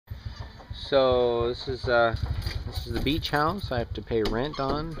So this is the beach house. I have to pay rent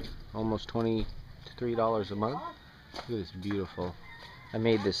on almost $23 a month. Look at this beautiful. I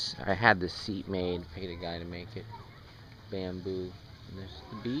had this seat made. Paid a guy to make it. Bamboo. And there's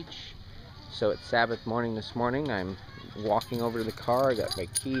the beach. So it's Sabbath morning this morning. I'm walking over to the car. I got my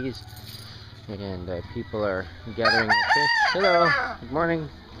keys, and people are gathering their fish. Hello. Good morning.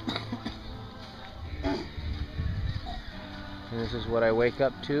 And this is what I wake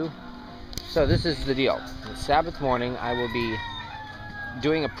up to. So this is the deal. It's Sabbath morning. I will be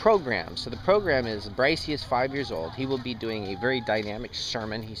doing a program. So the program is Brycey is 5 years old. He will be doing a very dynamic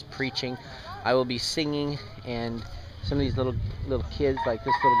sermon. He's preaching. I will be singing, and some of these little kids, like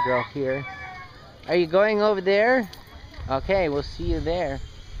this little girl here. Are you going over there? Okay, we'll see you there.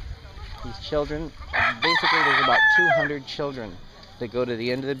 These children, basically there's about 200 children that go to the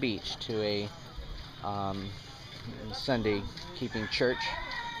end of the beach to a Sunday keeping church,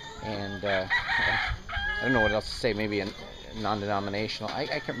 and I don't know what else to say. Maybe a non-denominational.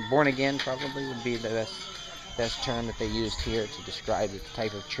 Born again probably would be the best term that they used here to describe the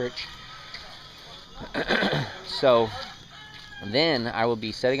type of church. So then I will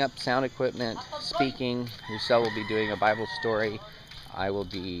be setting up sound equipment, speaking. Lucille will be doing a Bible story. I will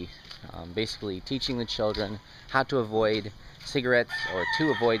be basically teaching the children how to avoid cigarettes, or to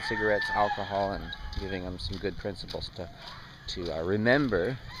avoid cigarettes, alcohol, and giving them some good principles to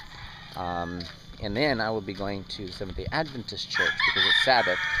remember. And then I will be going to Seventh-day Adventist Church because it's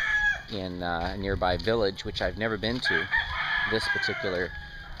Sabbath in a nearby village, which I've never been to this particular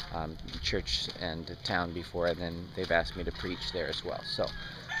church and town before, and then they've asked me to preach there as well. So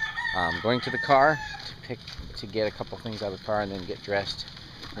going to the car to get a couple things out of the car, and then get dressed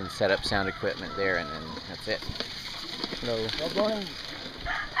and set up sound equipment there, and then that's it. Hello. Good morning.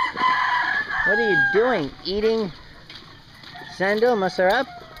 What are you doing? Eating sandal? Masarap?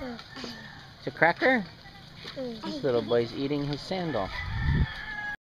 It's a cracker? This little boy's eating his sandal.